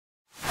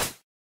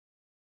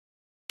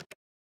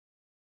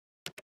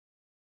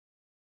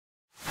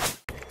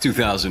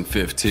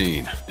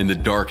2015, in the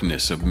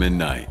darkness of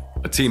midnight,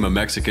 a team of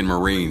Mexican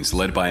Marines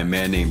led by a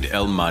man named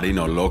El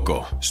Marino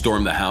Loko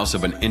stormed the house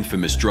of an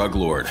infamous drug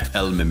lord,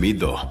 El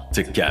Memido,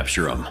 to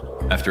capture him.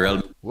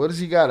 What does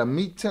he got, a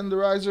meat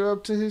tenderizer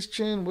up to his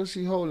chin? What's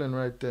he holding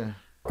right there?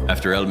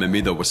 After El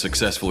Memido was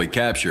successfully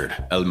captured,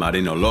 El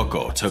Marino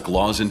Loko took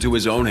laws into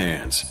his own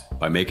hands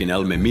by making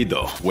El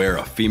Memido wear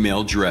a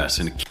female dress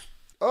and...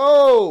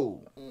 Oh!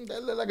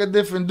 That look like a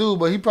different dude,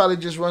 but he probably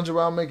just runs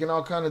around making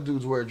all kind of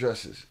dudes wear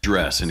dresses.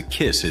 Dress and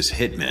kiss his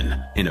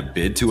hitman in a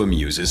bid to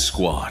amuse his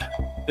squad.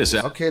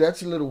 Okay,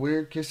 that's a little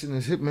weird, kissing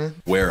his hitman.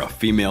 Wear a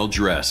female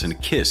dress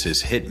and kiss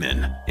his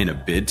hitman in a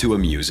bid to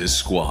amuse his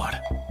squad.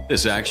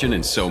 This action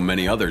and so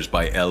many others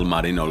by El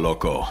Marino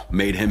Loko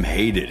made him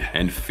hated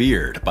and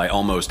feared by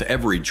almost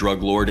every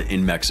drug lord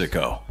in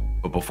Mexico.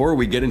 But before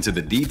we get into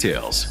the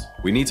details,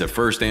 we need to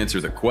first answer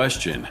the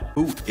question,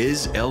 who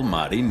is El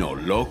Marino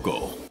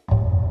Loko?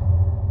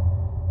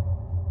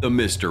 The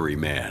Mystery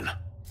Man.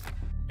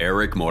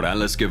 Eric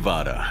Morales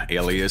Guevara,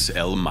 alias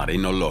El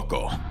Marino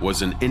Loko,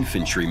 was an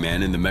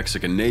infantryman in the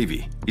Mexican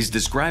Navy. He's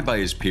described by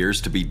his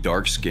peers to be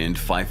dark-skinned,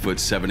 5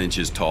 foot 7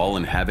 inches tall,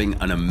 and having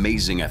an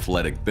amazing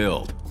athletic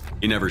build.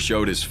 He never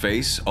showed his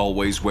face,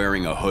 always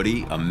wearing a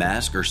hoodie, a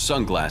mask, or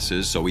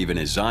sunglasses so even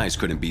his eyes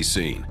couldn't be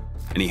seen.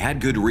 And he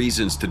had good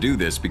reasons to do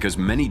this because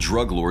many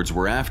drug lords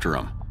were after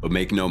him. But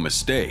make no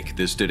mistake,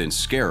 this didn't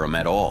scare him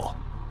at all.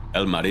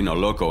 El Marino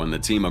Loko and the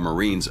team of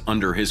Marines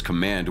under his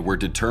command were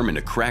determined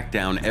to crack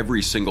down every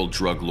single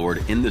drug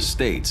lord in the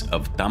states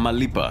of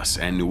Tamaulipas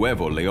and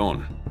Nuevo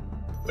León.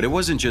 But it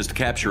wasn't just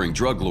capturing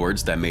drug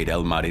lords that made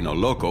El Marino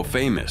Loko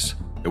famous.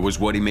 It was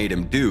what he made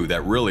him do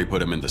that really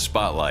put him in the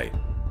spotlight.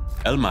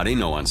 El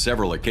Marino on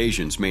several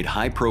occasions made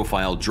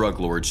high-profile drug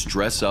lords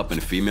dress up in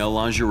female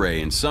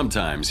lingerie, and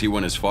sometimes he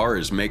went as far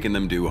as making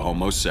them do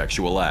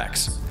homosexual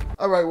acts.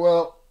 All right,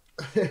 well,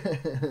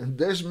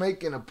 there's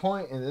making a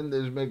point and then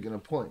there's making a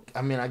point.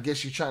 I mean, I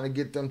guess you're trying to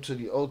get them to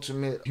the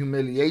ultimate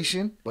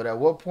humiliation, but at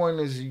what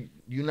point is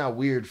you're not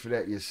weird for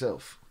that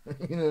yourself?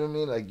 You know what I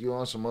mean? Like you're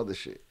on some other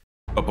shit.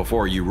 But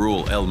before you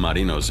rule El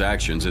Marino's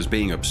actions as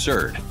being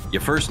absurd,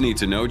 you first need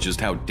to know just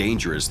how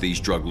dangerous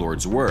these drug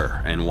lords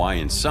were and why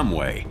in some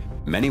way,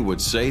 many would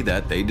say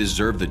that they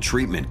deserve the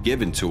treatment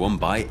given to them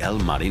by El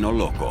Marino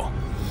Loko.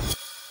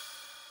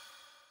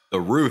 The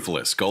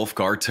ruthless Gulf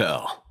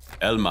Cartel.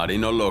 El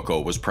Marino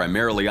Loko was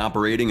primarily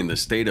operating in the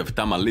state of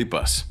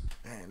Tamaulipas.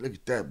 Man, look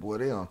at that, boy.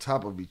 They on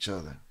top of each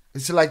other.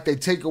 It's like they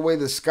take away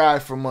the sky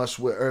from us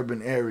with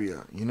urban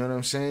area. You know what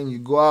I'm saying? You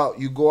go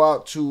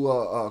out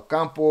to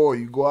campo, or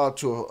you go out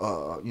to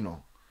a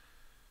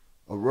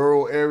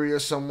rural area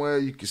somewhere.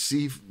 You can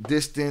see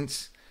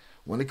distance.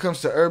 When it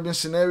comes to urban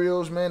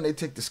scenarios, man, they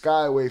take the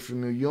sky away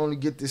from you. You only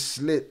get this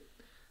slit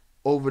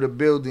over the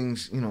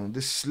buildings. You know,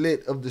 this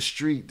slit of the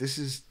street. This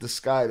is the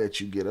sky that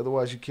you get.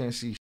 Otherwise, you can't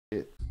see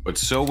shit. But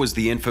so was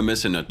the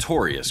infamous and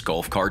notorious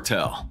Gulf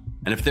Cartel.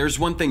 And if there's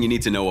one thing you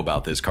need to know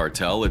about this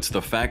cartel, it's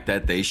the fact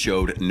that they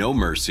showed no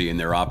mercy in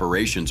their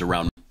operations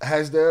around.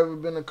 Has there ever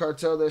been a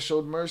cartel that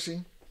showed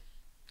mercy?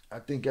 I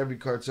think every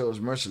cartel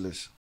is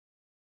merciless.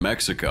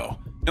 Mexico.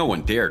 No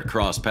one dared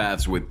cross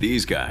paths with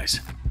these guys.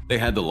 They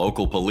had the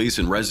local police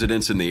and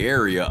residents in the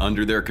area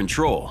under their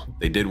control.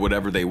 They did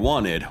whatever they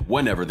wanted,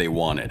 whenever they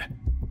wanted.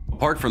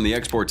 Apart from the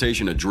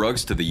exportation of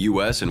drugs to the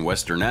US and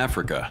Western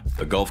Africa,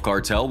 the Gulf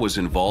Cartel was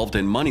involved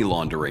in money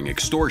laundering,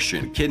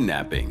 extortion,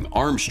 kidnapping,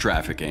 arms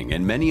trafficking,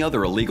 and many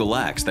other illegal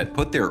acts that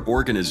put their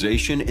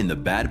organization in the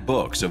bad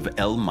books of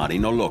El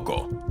Marino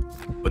Loko.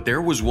 But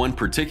there was one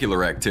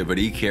particular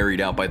activity carried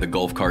out by the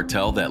Gulf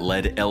Cartel that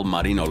led El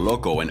Marino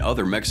Loko and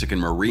other Mexican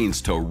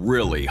Marines to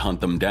really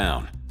hunt them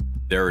down.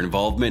 Their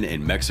involvement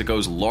in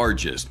Mexico's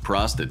largest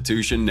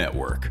prostitution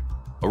network.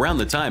 Around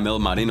the time El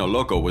Marino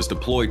Loko was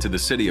deployed to the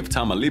city of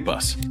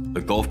Tamaulipas,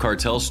 the Gulf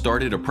Cartel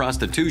started a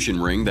prostitution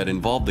ring that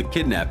involved the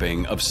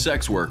kidnapping of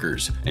sex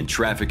workers and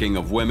trafficking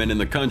of women in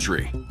the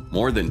country.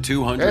 More than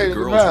 200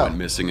 girls went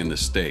missing in the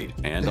state,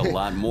 and a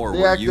lot more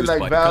were used by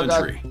the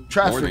country.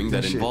 Warning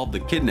that involved the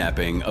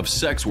kidnapping of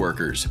sex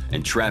workers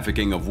and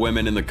trafficking of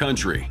women in the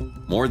country.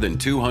 More than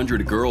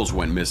 200 girls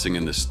went missing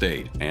in the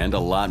state, and a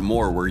lot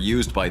more were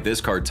used by this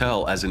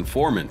cartel as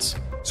informants.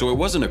 So it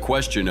wasn't a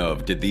question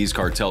of, did these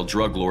cartel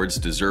drug lords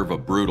deserve a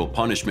brutal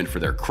punishment for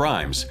their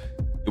crimes?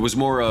 It was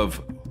more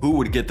of, who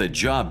would get the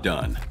job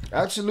done?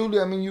 Absolutely.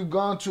 I mean, you've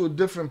gone to a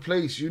different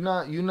place. You're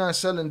not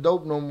selling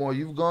dope no more.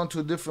 You've gone to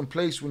a different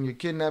place when you're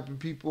kidnapping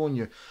people and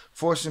you're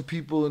forcing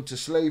people into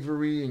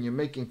slavery and you're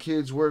making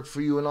kids work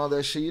for you and all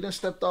that shit. You done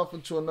stepped off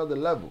into another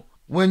level.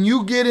 When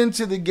you get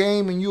into the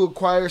game and you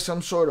acquire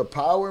some sort of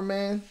power,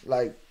 man,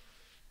 like,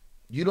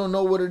 you don't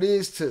know what it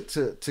is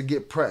to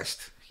get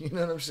pressed. You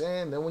know what I'm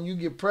saying? Then when you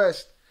get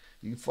pressed,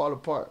 you fall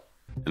apart.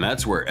 And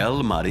that's where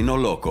El Marino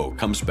Loko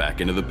comes back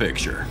into the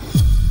picture.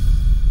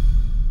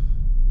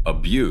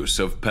 Abuse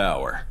of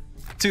power.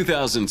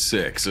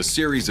 2006, a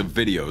series of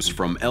videos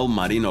from El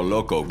Marino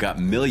Loko got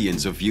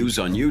millions of views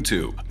on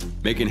YouTube,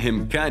 making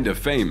him kinda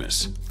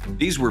famous.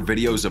 These were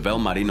videos of El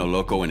Marino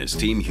Loko and his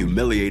team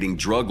humiliating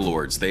drug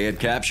lords they had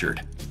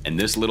captured. And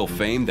this little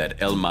fame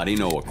that El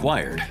Marino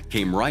acquired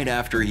came right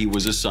after he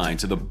was assigned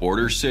to the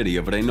border city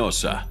of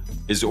Reynosa.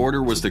 His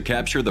order was to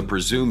capture the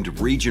presumed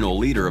regional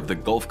leader of the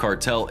Gulf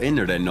Cartel in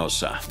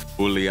Reynosa,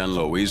 Julian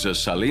Luisa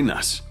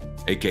Salinas,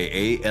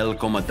 aka El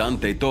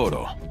Comandante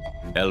Toro.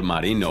 El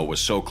Marino was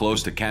so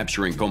close to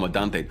capturing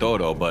Comandante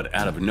Toro, but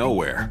out of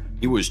nowhere,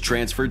 he was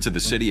transferred to the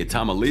city of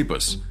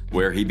Tamaulipas,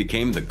 where he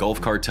became the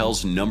Gulf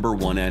Cartel's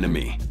 #1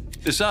 enemy.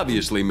 This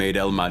obviously made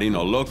El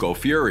Marino Loko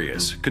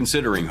furious,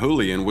 considering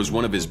Julian was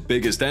one of his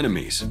biggest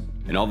enemies.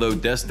 And although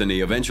destiny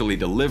eventually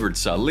delivered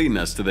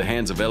Salinas to the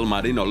hands of El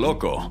Marino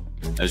Loko,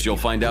 as you'll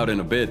find out in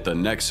a bit, the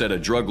next set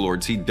of drug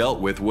lords he dealt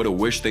with would have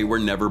wished they were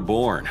never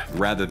born,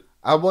 rather.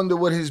 I wonder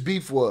what his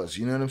beef was,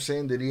 you know what I'm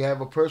saying? Did he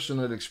have a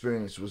personal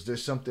experience? Was there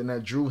something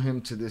that drew him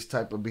to this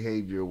type of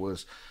behavior,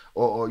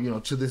 or you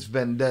know, to this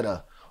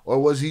vendetta? Or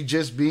was he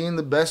just being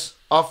the best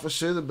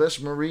officer, the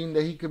best Marine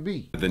that he could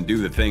be? Than do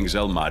the things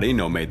El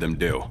Marino made them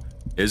do.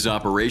 His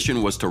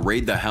operation was to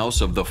raid the house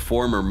of the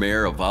former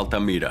mayor of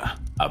Altamira,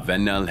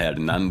 Avenal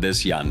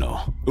Hernandez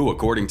Llano, who,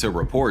 according to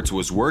reports,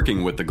 was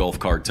working with the Gulf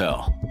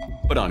Cartel.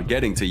 But on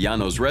getting to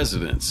Llano's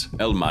residence,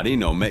 El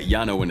Marino met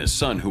Llano and his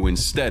son, who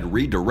instead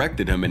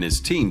redirected him and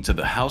his team to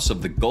the house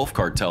of the Gulf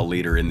Cartel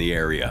leader in the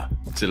area,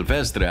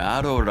 Silvestre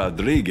Aro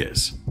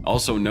Rodriguez,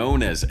 also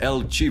known as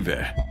El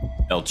Chive.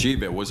 El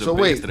Chive was a So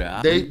wait,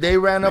 they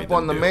ran up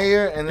on the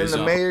mayor, and then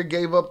the mayor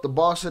gave up the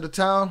boss of the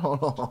town?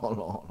 Hold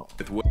on.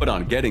 But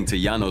on getting to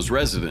Llano's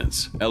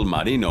residence, El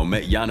Marino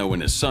met Llano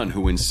and his son,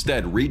 who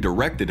instead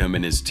redirected him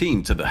and his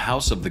team to the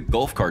house of the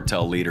Gulf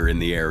Cartel leader in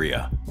the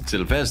area,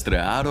 Silvestre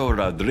Aro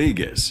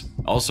Rodriguez,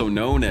 also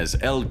known as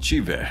El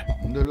Chive.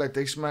 Looked like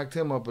they smacked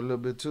him up a little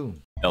bit too.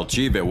 El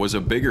Chive was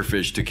a bigger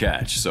fish to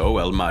catch, so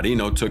El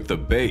Marino took the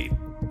bait.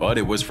 But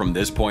it was from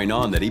this point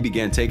on that he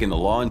began taking the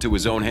law into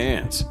his own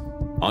hands.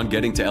 On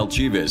getting to El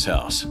Chive's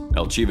house,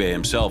 El Chive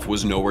himself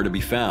was nowhere to be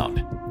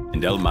found,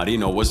 and El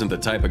Marino wasn't the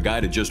type of guy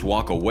to just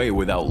walk away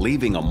without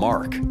leaving a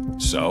mark.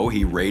 So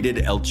he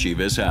raided El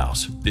Chive's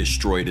house,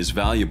 destroyed his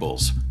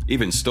valuables,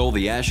 even stole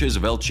the ashes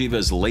of El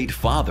Chive's late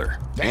father,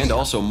 and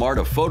also marred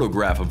a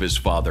photograph of his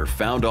father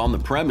found on the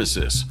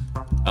premises.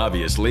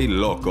 Obviously,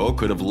 Loko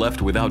could have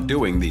left without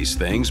doing these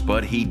things,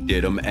 but he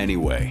did them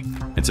anyway.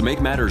 And to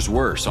make matters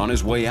worse, on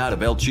his way out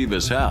of El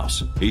Chive's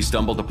house, he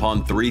stumbled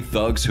upon 3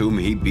 thugs whom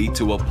he beat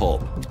to a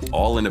pulp,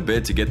 all in a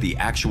bid to get the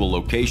actual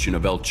location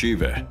of El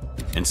Chive.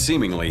 And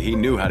seemingly, he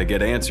knew how to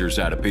get answers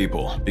out of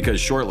people, because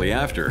shortly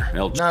after,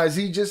 Now, is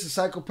he just a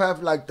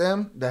psychopath like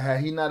them? That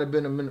had he not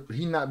been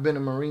a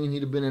Marine,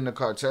 he'd have been in the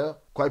cartel?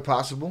 Quite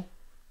possible.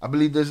 I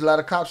believe there's a lot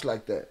of cops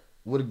like that.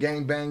 Would have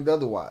gang-banged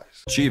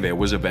otherwise. Chive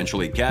was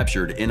eventually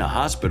captured in a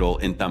hospital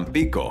in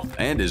Tampico,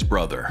 and his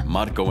brother,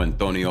 Marco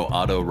Antonio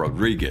Otto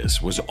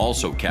Rodriguez, was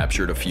also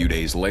captured a few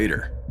days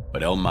later.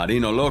 But El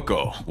Marino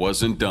Loko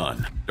wasn't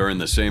done. During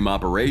the same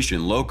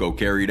operation, Loko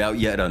carried out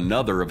yet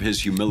another of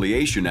his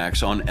humiliation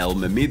acts on El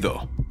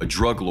Mimido, a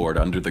drug lord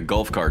under the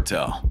Gulf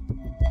Cartel.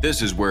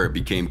 This is where it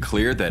became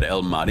clear that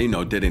El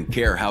Marino didn't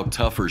care how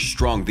tough or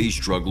strong these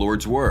drug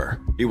lords were.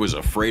 He was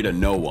afraid of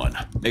no one,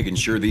 making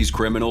sure these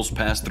criminals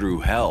passed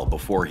through hell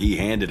before he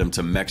handed them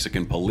to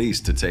Mexican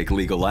police to take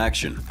legal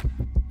action.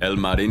 El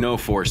Marino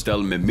forced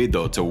El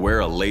Mimido to wear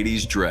a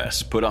lady's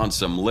dress, put on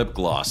some lip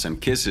gloss, and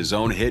kiss his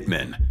own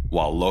hitmen,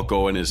 while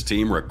Loko and his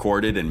team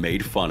recorded and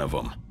made fun of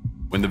him.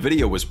 When the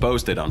video was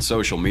posted on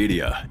social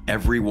media,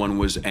 everyone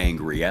was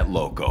angry at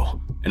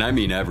Loko. And I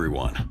mean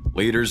everyone.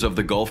 Leaders of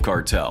the Gulf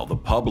Cartel, the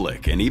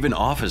public, and even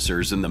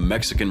officers in the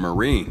Mexican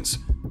Marines.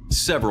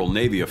 Several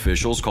Navy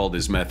officials called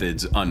his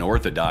methods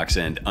unorthodox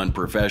and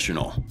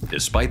unprofessional,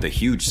 despite the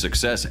huge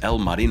success El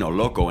Marino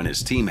Loko and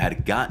his team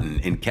had gotten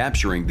in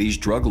capturing these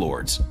drug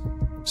lords.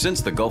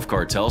 Since the Gulf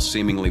Cartel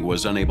seemingly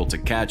was unable to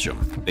catch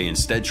him, they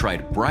instead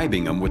tried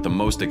bribing him with the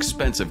most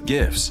expensive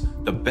gifts,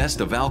 the best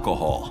of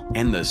alcohol,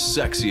 and the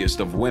sexiest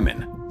of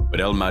women. But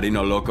El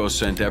Marino Loko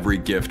sent every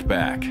gift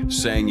back,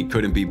 saying he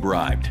couldn't be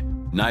bribed.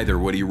 Neither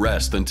would he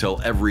rest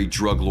until every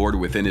drug lord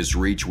within his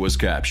reach was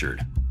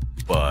captured.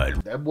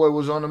 But that boy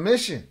was on a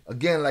mission.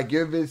 Again, like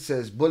your vid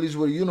says, bullies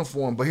with a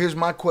uniform. But here's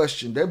my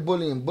question. They're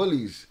bullying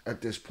bullies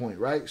at this point,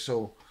 right?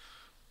 So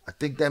I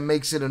think that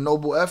makes it a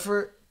noble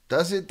effort.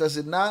 Does it? Does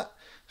it not?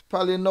 It's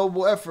probably a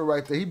noble effort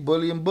right there. He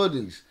bullying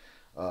bullies.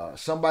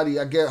 Somebody,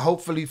 I guess,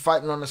 hopefully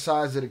fighting on the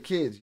sides of the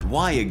kids.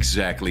 Why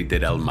exactly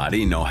did El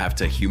Marino have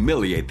to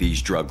humiliate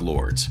these drug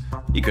lords?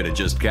 He could have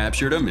just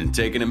captured them and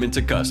taken them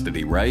into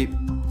custody, right?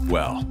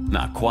 Well,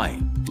 not quite.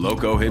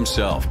 Loko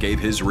himself gave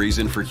his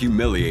reason for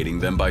humiliating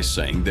them by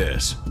saying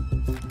this.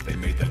 They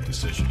made that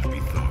decision to be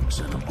thugs,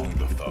 and among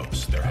the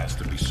thugs, there has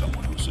to be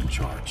someone who's in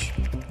charge.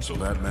 So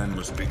that man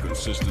must be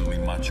consistently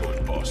macho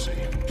and bossy.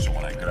 So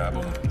when I grab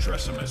him,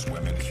 dress him as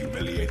women,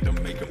 humiliate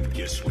them, make them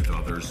kiss with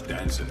others,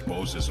 dance and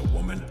pose as a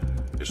woman,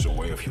 it's a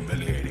way of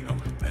humiliating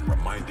them and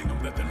reminding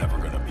them that they're never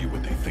going to be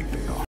what they think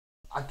they are.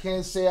 I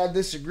can't say I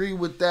disagree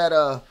with that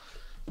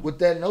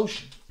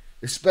notion,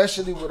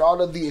 especially with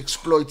all of the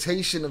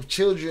exploitation of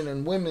children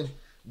and women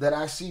that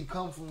I see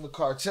come from the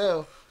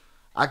cartel.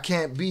 I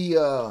can't be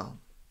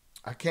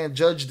I can't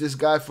judge this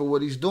guy for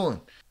what he's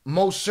doing.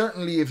 Most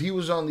certainly, if he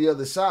was on the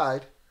other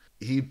side,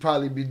 he'd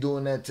probably be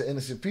doing that to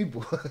innocent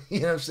people.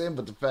 You know what I'm saying?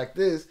 But the fact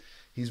is,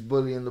 he's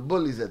bullying the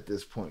bullies at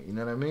this point. You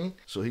know what I mean?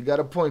 So he got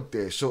a point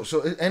there.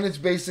 And it's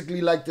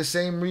basically like the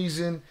same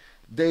reason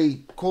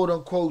they quote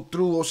unquote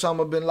threw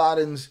Osama bin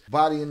Laden's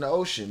body in the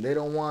ocean. They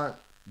don't want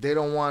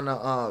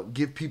to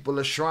give people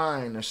a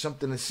shrine or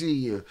something to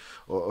see,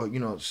 or you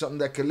know, something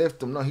that could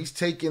lift them. No, he's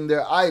taking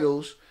their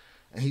idols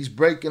and he's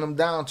breaking them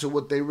down to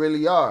what they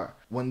really are.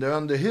 When they're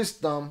under his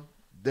thumb,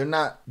 they're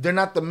not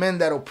the men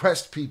that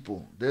oppressed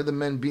people. They're the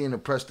men being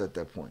oppressed at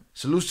that point.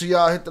 Salute to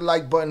y'all. Hit the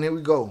like button. Here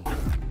we go.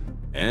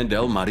 And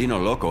El Marino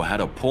Loko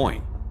had a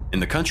point. In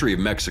the country of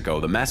Mexico,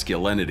 the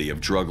masculinity of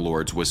drug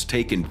lords was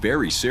taken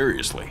very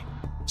seriously.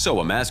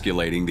 So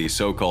emasculating these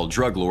so-called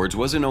drug lords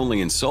wasn't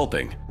only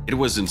insulting, it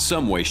was in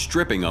some way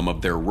stripping them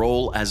of their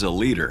role as a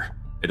leader.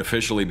 It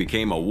officially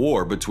became a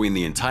war between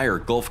the entire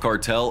Gulf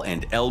Cartel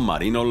and El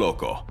Marino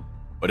Loko.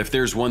 But if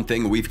there's one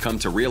thing we've come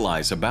to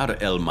realize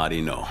about El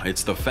Marino,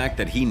 it's the fact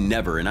that he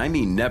never, and I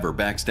mean never,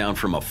 backs down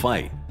from a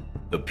fight.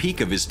 The peak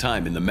of his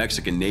time in the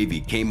Mexican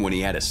Navy came when he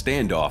had a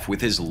standoff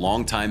with his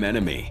longtime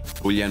enemy,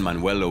 Julian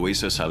Manuel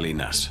Loaiza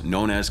Salinas,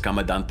 known as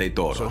Comandante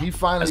Toro. So he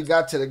finally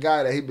got to the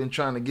guy that he'd been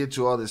trying to get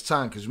to all this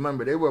time, because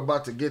remember, they were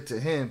about to get to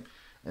him,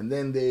 and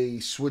then they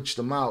switched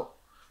him out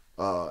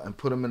and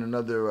put him in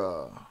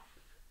another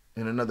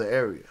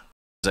area.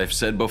 As I've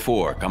said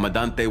before,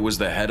 Comandante was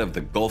the head of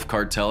the Gulf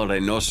Cartel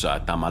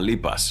Reynosa,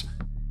 Tamaulipas.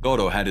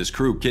 Toro had his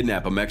crew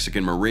kidnap a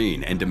Mexican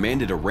Marine and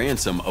demanded a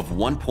ransom of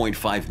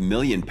 1.5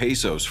 million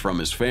pesos from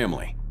his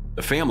family.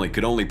 The family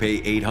could only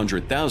pay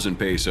 800,000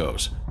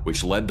 pesos,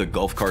 which led the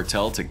Gulf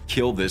Cartel to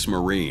kill this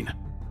Marine.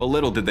 But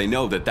little did they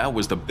know that that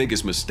was the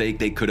biggest mistake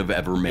they could have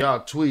ever made. Y'all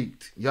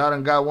tweaked. Y'all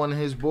done got one of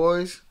his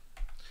boys.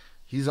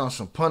 He's on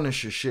some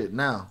Punisher shit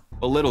now.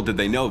 But little did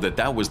they know that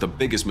that was the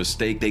biggest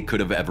mistake they could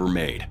have ever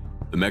made.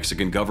 The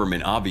Mexican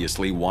government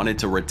obviously wanted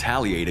to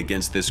retaliate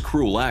against this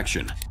cruel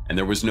action, and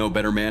there was no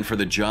better man for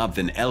the job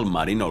than El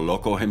Marino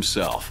Loko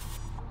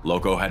himself.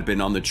 Loko had been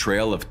on the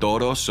trail of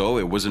Toro, so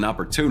it was an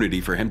opportunity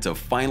for him to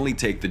finally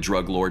take the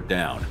drug lord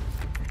down.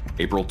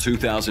 April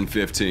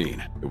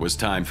 2015, it was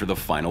time for the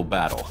final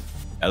battle.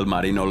 El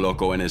Marino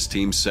Loko and his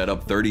team set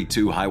up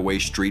 32 highway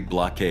street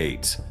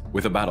blockades,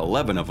 with about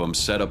 11 of them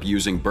set up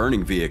using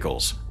burning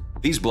vehicles.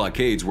 These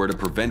blockades were to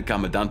prevent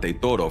Comandante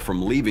Toro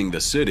from leaving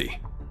the city.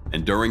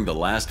 And during the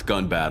last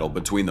gun battle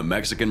between the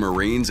Mexican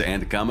Marines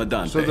and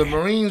Comandante... So the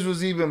Marines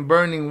was even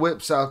burning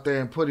whips out there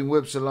and putting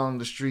whips along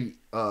the street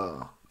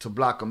to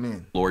block them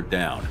in. Lord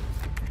down.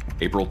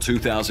 April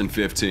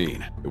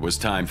 2015, it was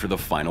time for the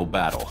final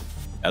battle.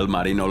 El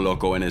Marino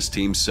Loko and his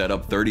team set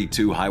up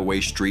 32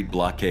 highway street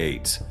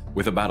blockades,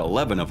 with about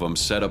 11 of them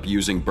set up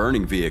using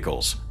burning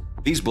vehicles.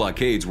 These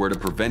blockades were to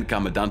prevent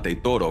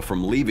Comandante Toro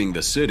from leaving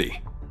the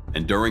city.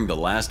 And during the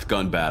last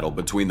gun battle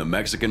between the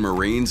Mexican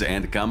Marines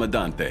and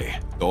Comandante,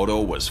 Toro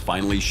was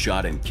finally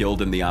shot and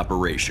killed in the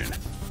operation.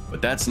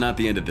 But that's not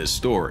the end of this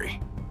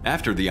story.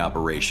 After the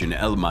operation,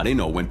 El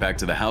Marino went back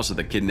to the house of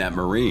the kidnapped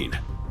Marine.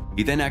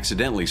 He then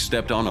accidentally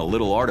stepped on a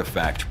little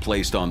artifact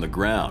placed on the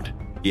ground.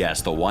 He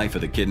asked the wife of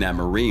the kidnapped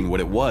Marine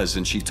what it was,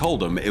 and she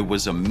told him it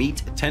was a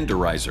meat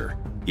tenderizer.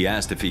 He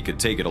asked if he could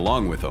take it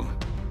along with him,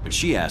 but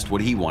she asked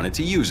what he wanted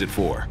to use it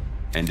for.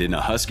 And in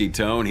a husky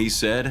tone, he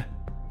said,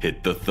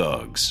 "Hit the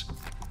thugs."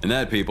 And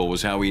that, people,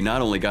 was how he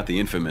not only got the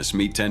infamous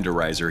meat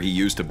tenderizer he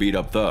used to beat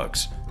up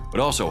thugs, but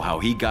also how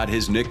he got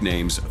his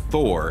nicknames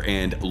Thor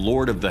and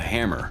Lord of the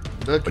Hammer.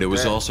 But it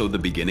was also the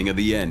beginning of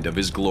the end of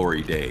his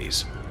glory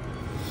days.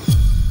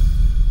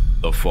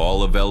 The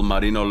fall of El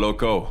Marino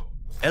Loko.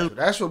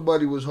 That's what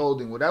Buddy was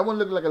holding. Well, that one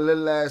looked like a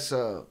little ass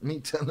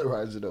meat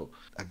tenderizer though.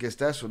 I guess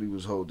that's what he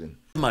was holding.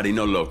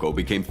 Marino Loko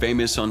became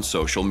famous on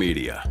social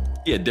media.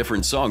 He had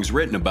different songs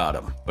written about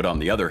him, but on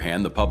the other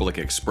hand, the public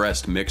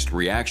expressed mixed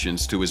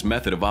reactions to his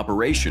method of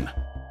operation.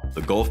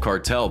 The Gulf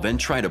Cartel then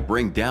tried to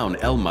bring down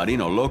El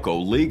Marino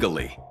Loko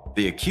legally.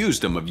 They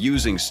accused him of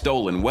using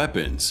stolen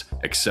weapons,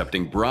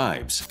 accepting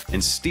bribes,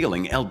 and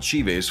stealing El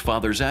Chive's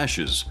father's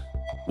ashes.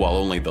 While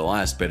only the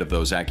last bit of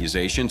those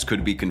accusations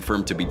could be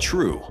confirmed to be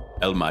true,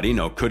 El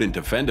Marino couldn't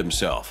defend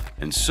himself,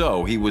 and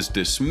so he was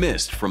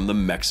dismissed from the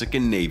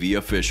Mexican Navy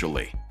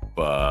officially.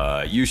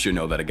 But you should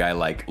know that a guy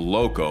like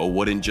Loko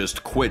wouldn't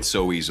just quit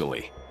so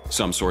easily.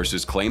 Some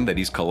sources claim that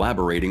he's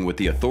collaborating with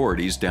the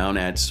authorities down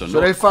at Sonora.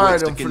 So they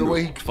fired him for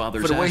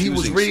the way he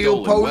was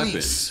real police.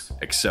 Weapons,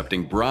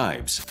 accepting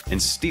bribes, and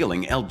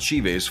stealing El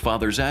Chive's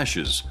father's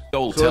ashes.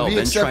 Cartel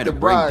then tried to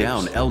bring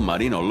down El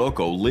Marino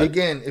Loko.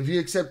 Again, if he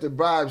accepted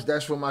bribes,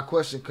 that's where my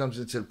question comes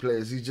into play.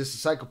 Is he just a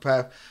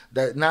psychopath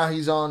that now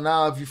he's on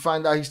now? If you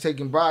find out he's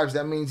taking bribes,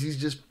 that means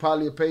he's just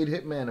probably a paid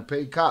hitman, a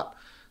paid cop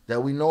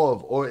that we know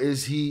of. Or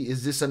is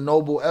this a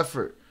noble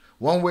effort?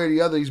 One way or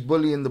the other, he's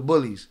bullying the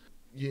bullies.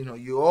 You know,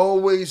 you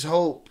always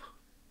hope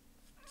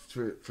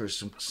for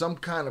some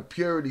kind of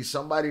purity,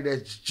 somebody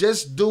that's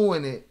just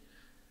doing it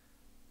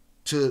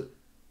to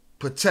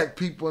protect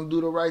people and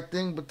do the right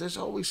thing, but there's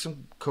always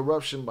some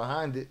corruption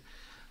behind it.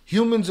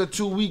 Humans are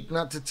too weak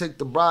not to take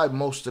the bribe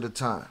most of the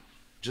time.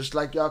 Just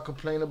like y'all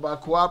complain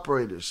about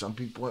cooperators. Some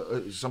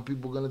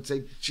people gonna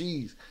take the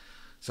cheese.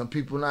 Some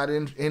people not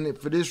in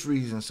it for this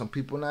reason. Some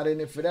people not in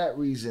it for that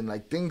reason.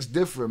 Like, things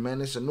differ,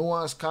 man. It's a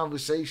nuanced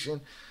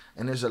conversation,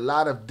 and there's a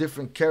lot of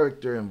different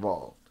character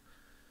involved.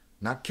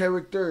 Not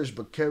characters,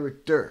 but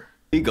character.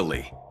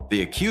 Legally,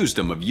 they accused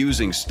him of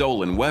using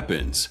stolen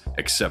weapons,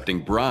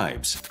 accepting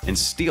bribes, and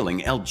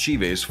stealing El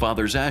Chive's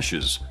father's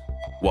ashes.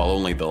 While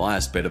only the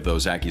last bit of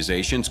those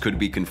accusations could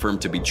be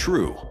confirmed to be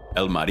true,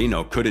 El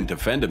Marino couldn't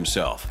defend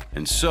himself,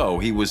 and so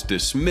he was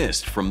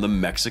dismissed from the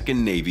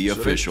Mexican Navy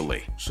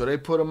officially. So they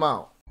put him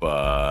out.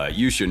 But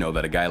you should know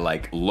that a guy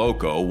like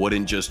Loko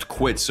wouldn't just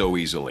quit so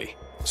easily.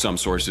 Some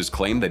sources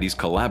claim that he's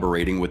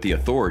collaborating with the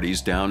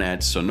authorities down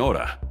at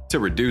Sonora to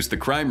reduce the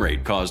crime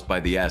rate caused by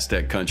the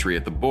Aztec country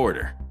at the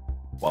border.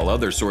 While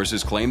other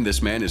sources claim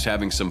this man is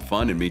having some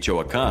fun in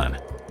Michoacan,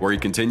 where he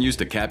continues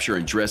to capture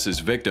and dress his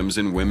victims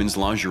in women's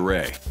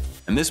lingerie.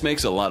 And this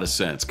makes a lot of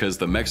sense because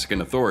the Mexican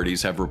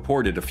authorities have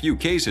reported a few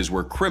cases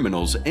where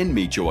criminals in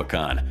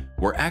Michoacan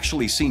were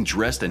actually seen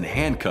dressed and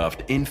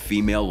handcuffed in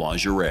female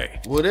lingerie.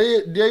 Well,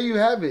 there you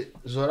have it.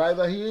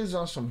 Zoraida, he is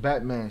on some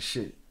Batman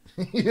shit.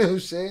 You know what I'm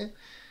saying?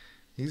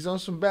 He's on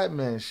some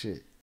Batman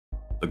shit.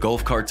 The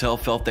Gulf Cartel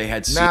felt they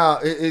had seen. Now,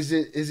 is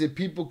it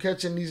people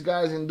catching these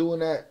guys and doing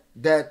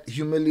that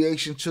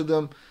humiliation to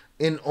them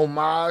in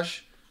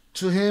homage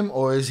to him,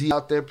 or is he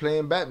out there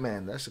playing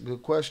Batman? That's a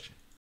good question.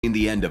 In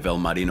the end of El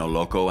Marino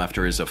Loko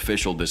after his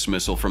official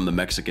dismissal from the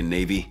Mexican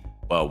Navy?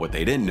 Well, what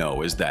they didn't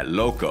know is that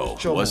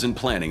Loko wasn't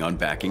planning on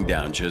backing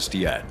down just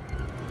yet.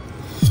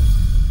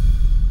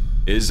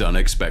 His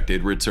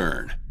unexpected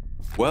return.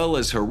 Well,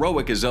 as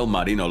heroic as El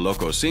Marino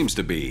Loko seems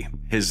to be,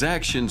 his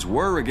actions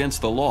were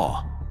against the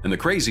law. And the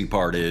crazy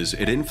part is,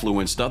 it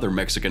influenced other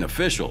Mexican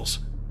officials.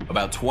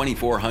 About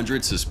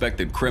 2,400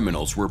 suspected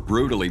criminals were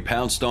brutally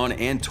pounced on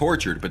and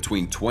tortured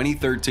between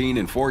 2013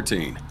 and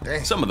 14.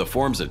 Dang. Some of the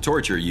forms of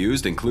torture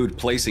used include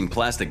placing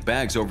plastic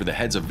bags over the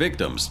heads of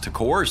victims to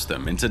coerce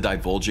them into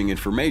divulging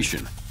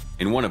information.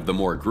 In one of the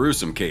more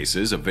gruesome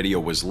cases, a video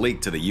was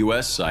leaked to the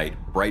US site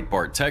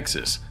Breitbart,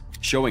 Texas,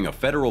 showing a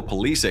federal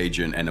police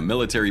agent and a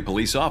military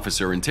police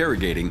officer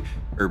interrogating,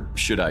 or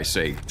should I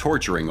say,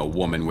 torturing a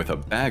woman with a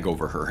bag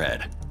over her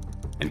head.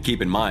 And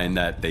keep in mind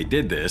that they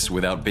did this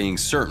without being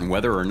certain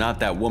whether or not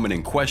that woman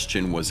in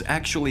question was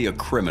actually a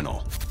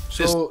criminal.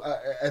 So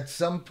at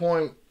some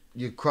point,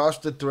 you cross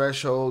the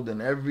threshold, and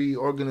every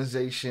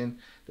organization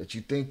that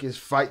you think is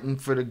fighting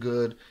for the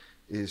good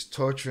is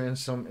torturing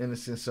some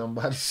innocent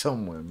somebody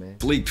somewhere, man.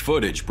 Leaked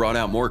footage brought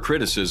out more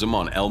criticism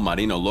on El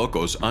Marino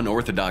Loko's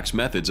unorthodox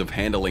methods of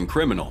handling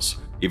criminals,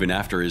 even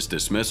after his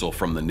dismissal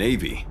from the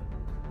Navy.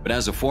 But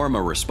as a form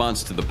of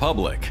response to the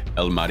public,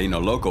 El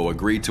Marino Loko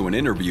agreed to an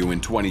interview in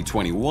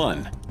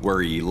 2021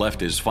 where he left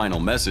his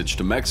final message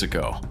to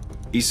Mexico.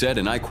 He said,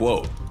 and I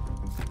quote,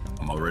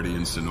 I'm already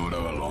in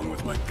Sonora along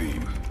with my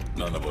team.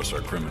 None of us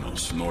are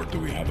criminals, nor do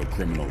we have a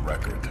criminal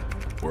record.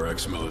 We're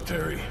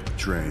ex-military,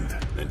 trained,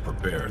 and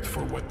prepared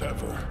for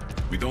whatever.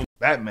 We don't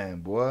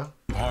Batman, boy.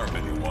 harm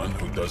anyone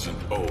who doesn't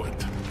owe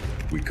it.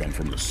 We come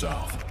from the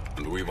south,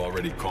 and we've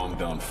already calmed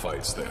down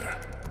fights there.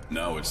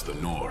 Now it's the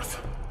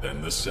north,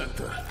 then the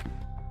center.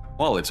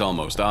 While it's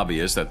almost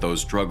obvious that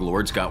those drug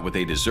lords got what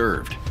they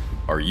deserved,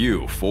 are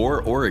you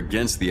for or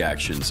against the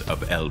actions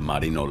of El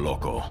Marino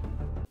Loko?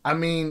 I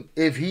mean,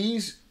 if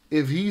he's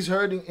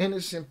hurting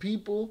innocent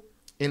people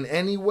in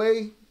any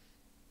way,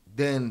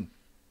 then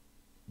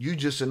you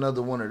just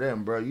another one of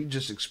them, bro. You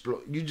just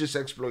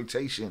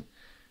exploitation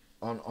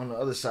on the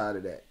other side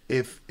of that.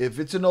 If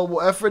it's a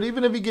noble effort,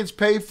 even if he gets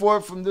paid for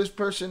it from this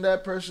person,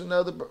 that person, the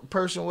other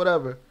person,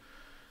 whatever.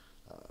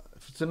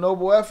 If it's a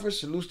noble effort,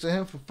 salute to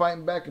him for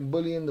fighting back and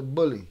bullying the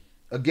bully.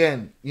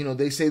 Again, you know,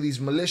 they say these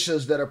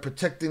militias that are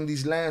protecting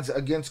these lands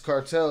against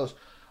cartels,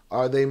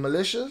 are they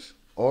militias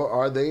or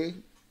are they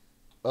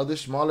other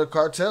smaller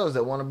cartels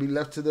that want to be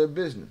left to their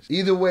business?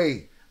 Either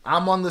way,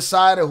 I'm on the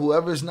side of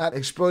whoever's not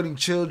exploiting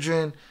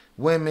children,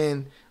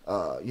 women,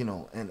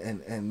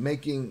 and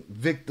making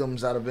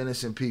victims out of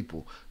innocent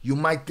people. You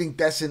might think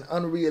that's an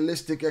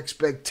unrealistic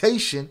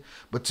expectation,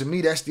 but to me,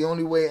 that's the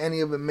only way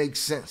any of it makes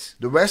sense.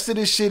 The rest of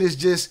this shit is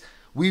just,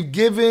 we've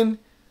given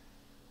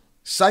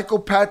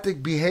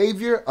psychopathic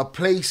behavior a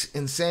place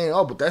in saying,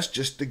 oh, but that's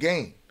just the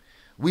game.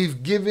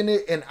 We've given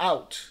it an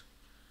out.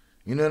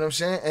 You know what I'm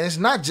saying? And it's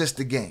not just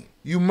the game.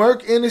 You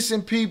murk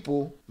innocent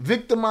people,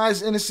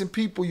 victimize innocent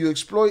people, you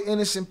exploit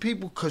innocent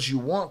people because you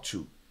want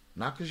to,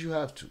 not because you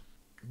have to.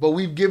 But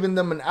we've given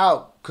them an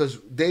out because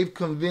they've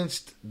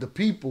convinced the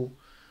people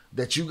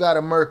that you got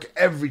to murk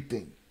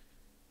everything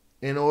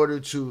in order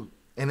to.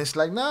 And it's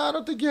like, nah, I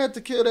don't think you had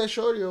to kill that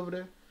shorty over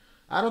there.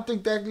 I don't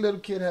think that little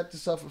kid had to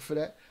suffer for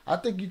that. I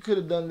think you could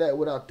have done that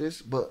without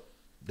this, but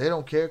they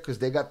don't care because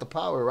they got the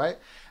power, right?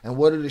 And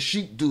what do the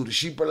sheep do? The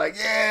sheep are like,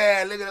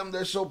 yeah, look at them.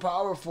 They're so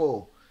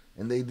powerful.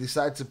 And they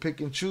decide to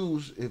pick and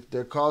choose if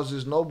their cause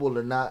is noble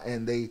or not.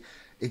 And they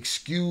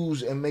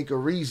excuse and make a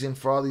reason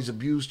for all these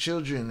abused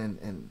children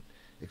and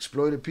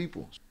exploited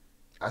people.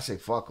 I say,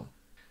 fuck them.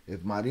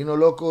 If Marino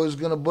Loko is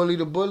gonna bully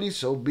the bully,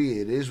 so be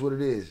it. It is what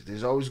it is.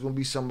 There's always gonna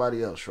be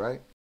somebody else,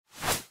 right?